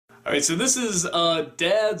Alright, so this is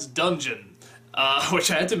Dad's Dungeon, which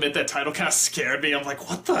I had to admit that title kind of scared me. I'm like,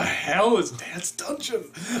 what the hell is Dad's Dungeon?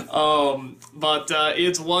 But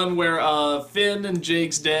it's one where Finn and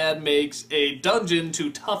Jake's dad makes a dungeon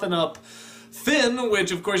to toughen up Finn,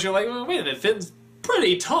 which of course you're like, well, wait a minute, Finn's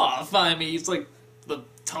pretty tough. I mean, he's like the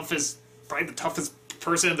toughest, probably the toughest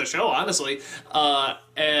person in the show, honestly. But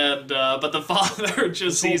the father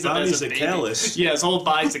just sees him as a baby. Callus. Yeah, his whole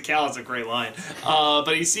body's a callus. A great line.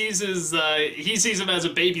 But he sees him as a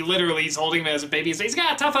baby. Literally, he's holding him as a baby. So he's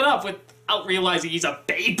got to toughen up without realizing he's a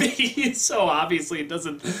baby. So obviously, it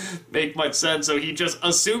doesn't make much sense. So he just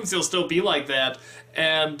assumes he'll still be like that,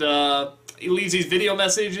 and he leaves these video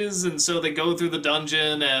messages. And so they go through the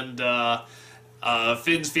dungeon, and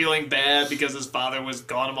Finn's feeling bad because his father was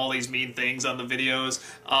calling him all these mean things on the videos.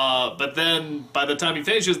 But then, by the time he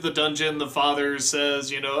finishes the dungeon, the father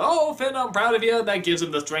says, oh, Finn, I'm proud of you. And that gives him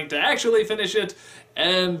the strength to actually finish it.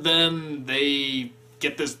 And then they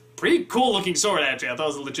get this pretty cool-looking sword, actually. I thought it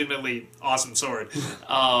was a legitimately awesome sword.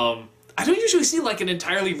 I don't usually see, like, an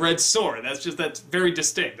entirely red sword. That's very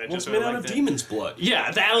distinct. It's made out of demon's blood.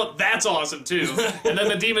 Yeah, that's awesome, too. And then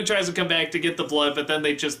the demon tries to come back to get the blood, but then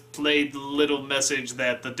they just played the little message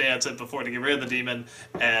that the dad said before to get rid of the demon,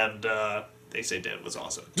 and they say Dad was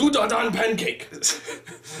awesome. Do-da-don pancake! Nice.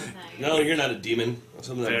 No, you're not a demon.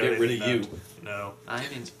 Something that'll get rid of you. No,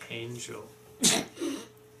 I'm an angel.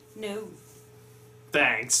 No.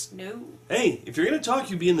 Thanks. No. Hey, if you're gonna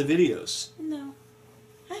talk, you be in the videos. No.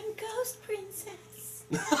 I'm Ghost Princess.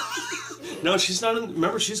 No, she's not in...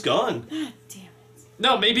 Remember, she's gone. God damn it.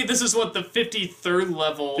 No, maybe this is what the 53rd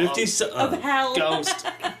level Of hell. Ghost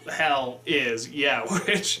hell is. Yeah,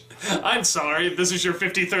 which... I'm sorry, this is your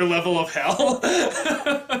 53rd level of hell.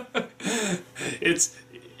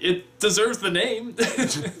 It deserves the name.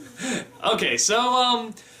 Okay,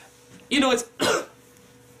 so, it's...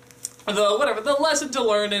 the lesson to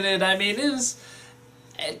learn in it, I mean, is...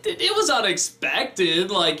 It was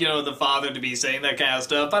unexpected, like, the father to be saying that kind of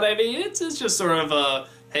stuff, but I mean, it's just sort of a,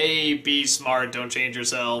 hey, be smart, don't change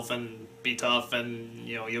yourself, and be tough, and,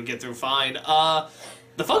 you'll get through fine.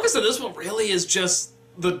 The focus of this one really is just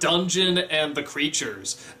the dungeon and the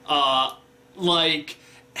creatures. Like,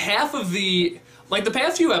 half of the... Like, the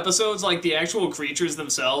past few episodes, like, the actual creatures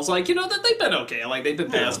themselves, like, that they've been okay. Like, they've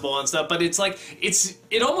been passable and stuff, but it's, like,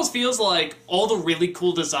 it almost feels like all the really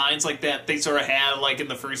cool designs, like, that they sort of had, like, in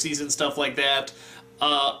the first season, stuff like that,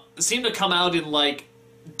 seem to come out in, like,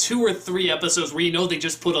 2 or 3 episodes where they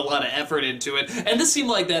just put a lot of effort into it. And this seemed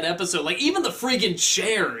like that episode. Like, even the friggin'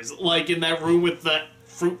 chairs, like, in that room with the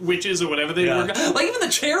fruit witches or whatever they were. Like, even the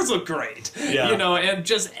chairs look great. Yeah. And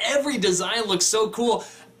just every design looks so cool.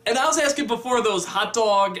 And I was asking before, those hot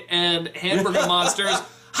dog and hamburger monsters,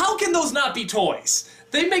 how can those not be toys?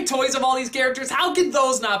 They make toys of all these characters. How can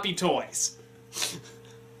those not be toys?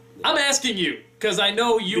 I'm asking you, because I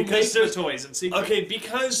know you make the toys in secret. Okay,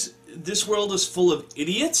 because this world is full of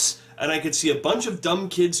idiots, and I could see a bunch of dumb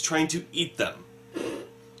kids trying to eat them.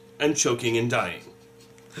 And choking and dying.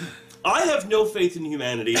 I have no faith in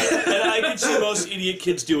humanity, and I could see most idiot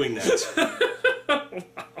kids doing that.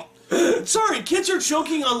 Sorry, kids are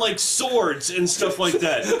choking on, like, swords and stuff like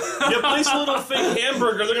that. You place a little fake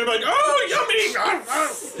hamburger, they're gonna be like, oh,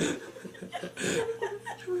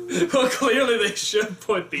 yummy! Well, clearly they should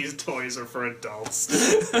put these toys are for adults.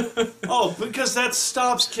 Oh, because that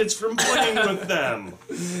stops kids from playing with them.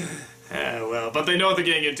 Yeah, well, but they know what they're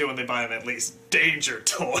getting into when they buy them, at least. Danger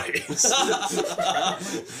toys.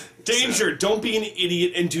 Danger, don't be an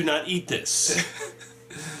idiot and do not eat this.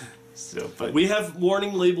 But we have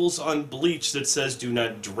warning labels on bleach that says do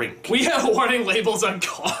not drink. We have warning labels on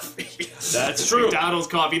coffee. That's true. McDonald's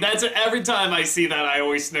coffee. That's every time I see that, I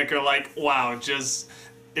always snicker like, wow, it just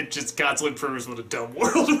constantly proves what a dumb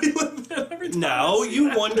world we live in every time. Now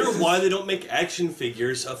you wonder why they don't make action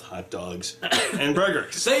figures of hot dogs and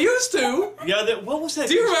burgers. They used to. Yeah, what was that?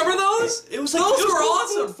 Do you remember those? It was like those it was were called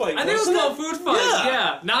awesome. Food Fight, I think it was called Food Fight.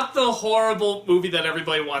 Yeah. Not the horrible movie that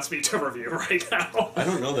everybody wants me to review right now. I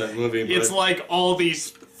don't know that movie. But... It's like all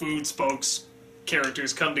these food spokes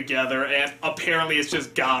characters come together, and apparently it's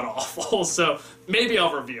just god awful. So maybe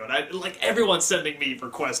I'll review it. Like everyone's sending me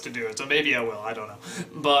requests to do it, so maybe I will. I don't know.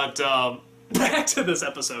 But back to this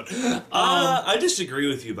episode. I disagree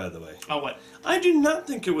with you, by the way. Oh, what? I do not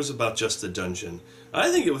think it was about just the dungeon.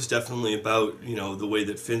 I think it was definitely about, the way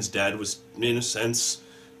that Finn's dad was, in a sense,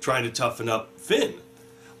 trying to toughen up Finn.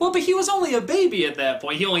 Well, but he was only a baby at that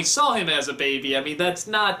point. He only saw him as a baby. I mean, that's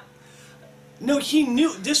not... No, he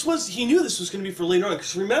knew this was going to be for later on,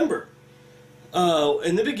 because remember,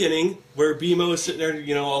 in the beginning, where BMO is sitting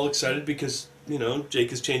there, all excited because,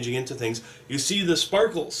 Jake is changing into things, you see the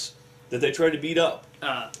sparkles that they try to beat up.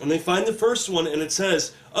 And they find the first one, and it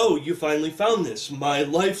says, "Oh, you finally found this. My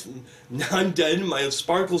life, I'm dead. My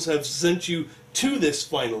sparkles have sent you to this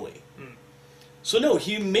finally." So no,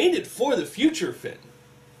 he made it for the future Finn,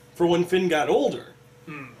 for when Finn got older.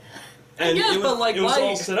 And Yeah, it was, but, like, it was why-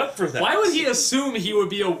 all set up for that. Why would he assume he would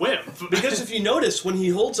be a wimp? Because if you notice, when he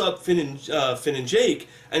holds up Finn and Jake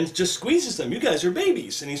and just squeezes them, you guys are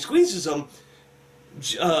babies, and he squeezes them,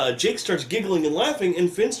 Jake starts giggling and laughing,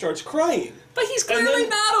 and Finn starts crying. But he's And clearly then-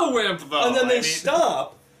 not a wimp, though. And then I they mean-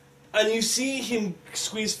 stop, and you see him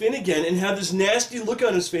squeeze Finn again and have this nasty look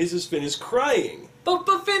on his face as Finn is crying. But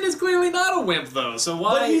Finn is clearly not a wimp, though, so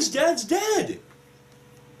why... But his dad's dead.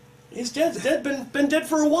 His dad's dead, been dead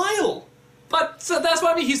for a while. But, so that's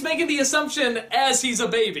what I mean, he's making the assumption as he's a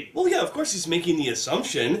baby. Well, yeah, of course he's making the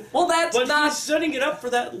assumption. Well, that's But not... he's setting it up for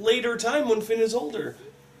that later time when Finn is older.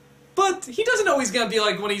 But he doesn't know he's gonna be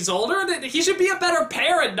like when he's older. He should be a better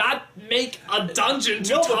parent, not make a dungeon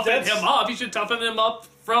to No, but toughen that's- him up. He should toughen him up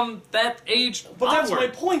from that age But that's my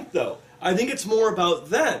onward. point, though. I think it's more about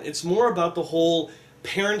that. It's more about the whole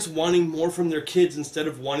parents wanting more from their kids instead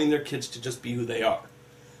of wanting their kids to just be who they are.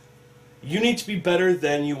 You need to be better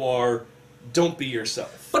than you are. Don't be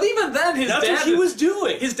yourself. But even then, That's what he was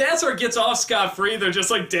doing. His dad sort of gets off scot-free. They're just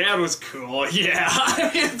like, Dad was cool. Yeah.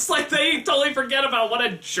 It's like they totally forget about what a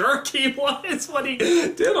jerk he was when he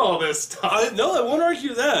did all this stuff. No, I won't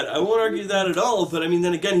argue that. I won't argue that at all. But I mean,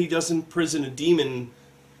 then again, he does imprison a demon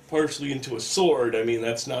partially into a sword. I mean,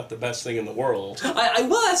 that's not the best thing in the world.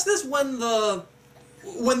 Well, that's this when the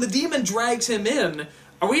demon drags him in.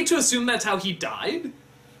 Are we to assume that's how he died?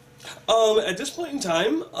 At this point in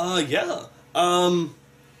time, yeah.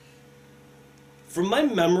 From my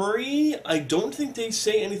memory, I don't think they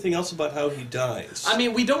say anything else about how he dies. I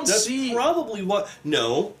mean, we don't That's see... probably what...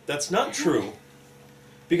 No, that's not true.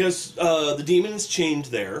 Because the demon's chained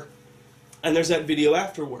there, and there's that video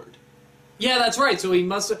afterward. Yeah, that's right. So he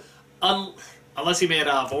must have... unless he made it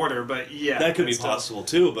out of order, but yeah. That could be it's possible,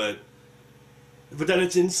 too, but then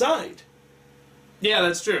it's inside. Yeah,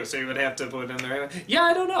 that's true. So he would have to put it in there. Yeah,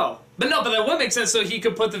 I don't know. But that would make sense. So he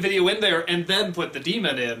could put the video in there and then put the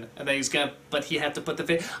demon in, and then he's gonna... But he had to put the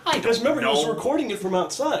video... I don't Because remember, know. he was recording it from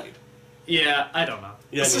outside. Yeah, I don't know.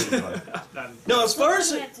 Yeah, neither do I. I'm- No, as far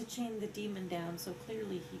as... He had to chain the demon down, so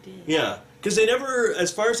clearly he did. Yeah, because they never,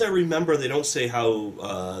 as far as I remember, they don't say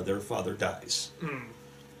how their father dies.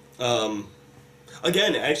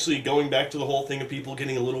 Again, actually, going back to the whole thing of people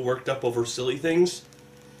getting a little worked up over silly things,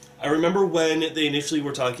 I remember when they initially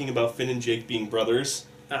were talking about Finn and Jake being brothers,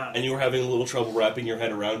 and you were having a little trouble wrapping your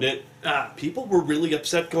head around it. People were really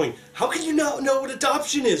upset, going, "How can you not know what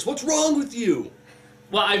adoption is? What's wrong with you?"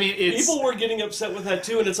 Well, I mean, it's... People were getting upset with that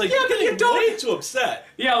too, and it's like, Yeah, you're but you getting don't- way too upset.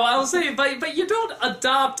 Yeah, well, I was saying, but you don't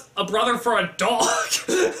adopt a brother for a dog.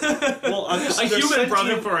 Well, a obviously, they're human brother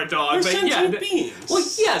sentient- for a dog. They're But yeah, sentient beings. well,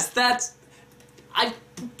 yes, that's... I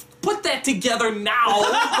put that together now,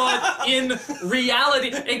 but in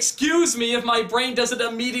reality, excuse me if my brain doesn't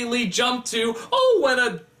immediately jump to, oh, when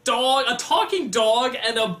a talking dog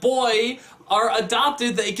and a boy are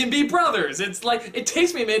adopted, they can be brothers. It's like, it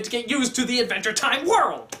takes me a minute to get used to the Adventure Time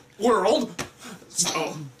world.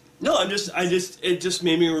 So... No, it just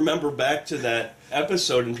made me remember back to that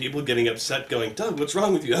episode and people getting upset going, "Doug, what's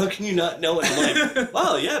wrong with you? How can you not know it?" I'm like,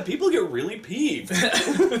 wow, yeah, people get really peeved.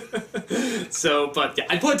 So, but yeah,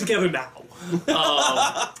 I put it together now.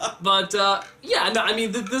 Yeah, no, I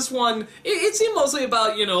mean, this one, it seemed mostly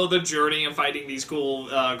about, the journey and fighting these cool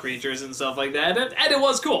creatures and stuff like that, and it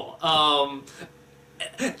was cool.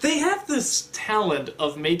 They have this talent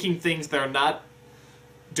of making things that are not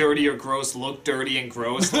dirty or gross look dirty and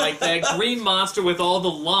gross. Like that green monster with all the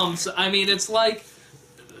lumps. I mean, it's like...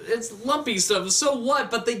 It's lumpy stuff, so what?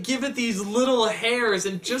 But they give it these little hairs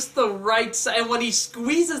and just the right size. And when he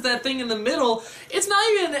squeezes that thing in the middle, it's not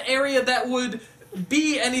even an area that would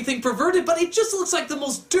be anything perverted, but it just looks like the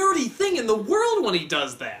most dirty thing in the world when he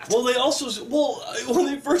does that. Well, they also, when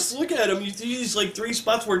they first look at him, you see these, 3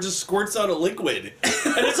 spots where it just squirts out a liquid.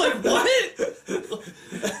 And it's like, what?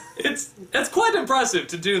 That's quite impressive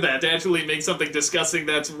to do that, to actually make something disgusting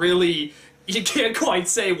that's really... You can't quite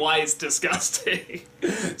say why it's disgusting.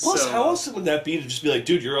 Plus, how awesome would that be to just be like,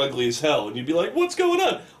 "Dude, you're ugly as hell," and you'd be like, "What's going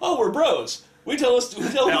on?" "Oh, we're bros. We tell each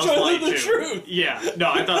That was other funny, the too. truth." Yeah,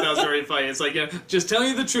 no, I thought that was very funny. It's like, just telling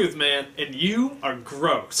you the truth, man, and you are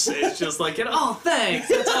gross. It's just like, oh, thanks,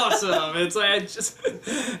 that's awesome. It's like,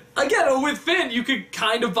 again, with Finn, you could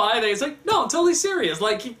kind of buy that. It's like, no, I'm totally serious.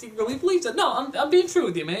 Like, he really believes it. No, I'm being true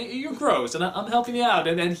with you, man. You're gross, and I'm helping you out,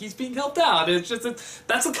 and he's being helped out. It's just,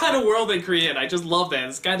 that's the kind of world they create. I just love that.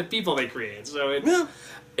 It's the kind of people they create. So Yeah.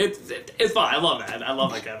 It's fine. I love that. I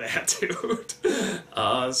love that kind of attitude.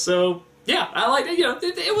 So yeah, I like it. You know,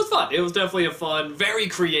 it was fun. It was definitely a fun, very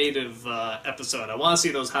creative episode. I want to see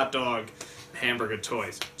those hot dog hamburger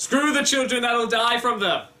toys. Screw the children that'll die from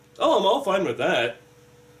them. Oh, I'm all fine with that.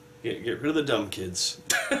 Get rid of the dumb kids.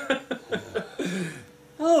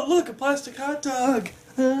 Oh, look, a plastic hot dog.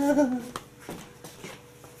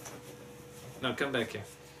 No, come back here.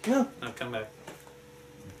 No. No, come back.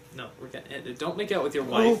 No, we're gonna. Don't make out with your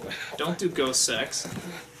wife. Oh. Don't do ghost sex.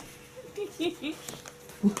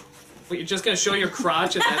 What, you're just gonna show your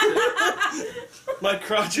crotch and that's it? My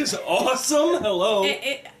crotch is awesome. Hello.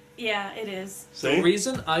 Yeah, it is. The See?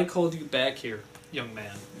 reason I called you back here, young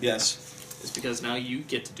man, Yes. is because now you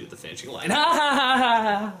get to do the finishing line. Ha ha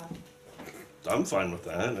ha ha! I'm fine with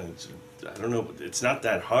that. I don't know. It's not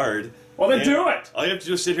that hard. Well, then And do it! All you have to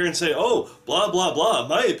do is sit here and say, oh, blah, blah, blah.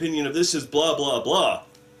 My opinion of this is blah, blah, blah.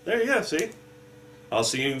 There you go, see? I'll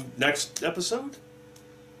see you next episode.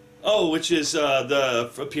 Oh, which is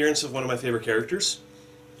the appearance of one of my favorite characters.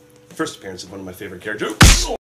 First appearance of one of my favorite characters.